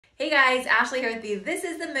Hey guys, Ashley here with you. This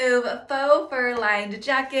is the Move faux fur lined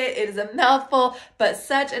jacket. It is a mouthful, but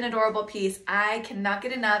such an adorable piece. I cannot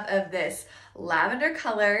get enough of this lavender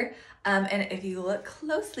color. And if you look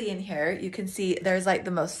closely in here, you can see there's like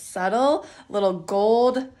the most subtle little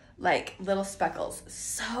gold, like little speckles.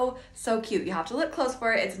 So cute. You have to look close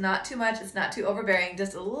for it. It's not too much. It's not too overbearing.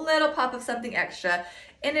 Just a little pop of something extra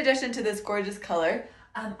in addition to this gorgeous color.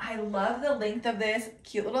 I love the length of this.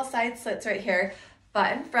 Cute little side slits right here.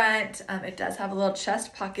 Button front. It does have a little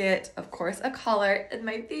chest pocket, of course, a collar, and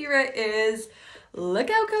my favorite is, look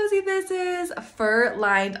how cozy this is, fur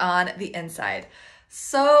lined on the inside.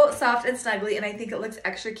 So soft and snuggly, and I think it looks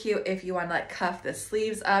extra cute if you want to like cuff the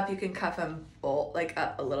sleeves up. You can cuff them bolt like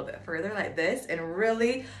up a little bit further like this and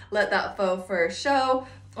really let that faux fur show,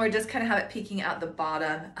 or just kind of have it peeking out the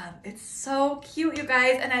bottom. It's so cute, you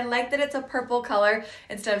guys, and I like that it's a purple color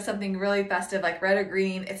instead of something really festive like red or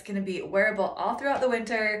green. It's gonna be wearable all throughout the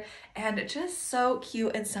winter and just so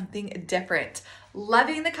cute and something different.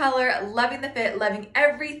 Loving the color, loving the fit, loving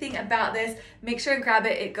everything about this. Make sure and grab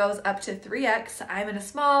it. It goes up to 3X. I'm in a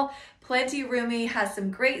small, plenty roomy, has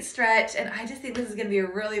some great stretch, and I just think this is gonna be a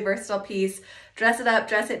really versatile piece. Dress it up,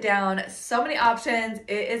 dress it down, so many options.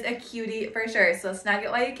 It is a cutie for sure, so snag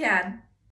it while you can.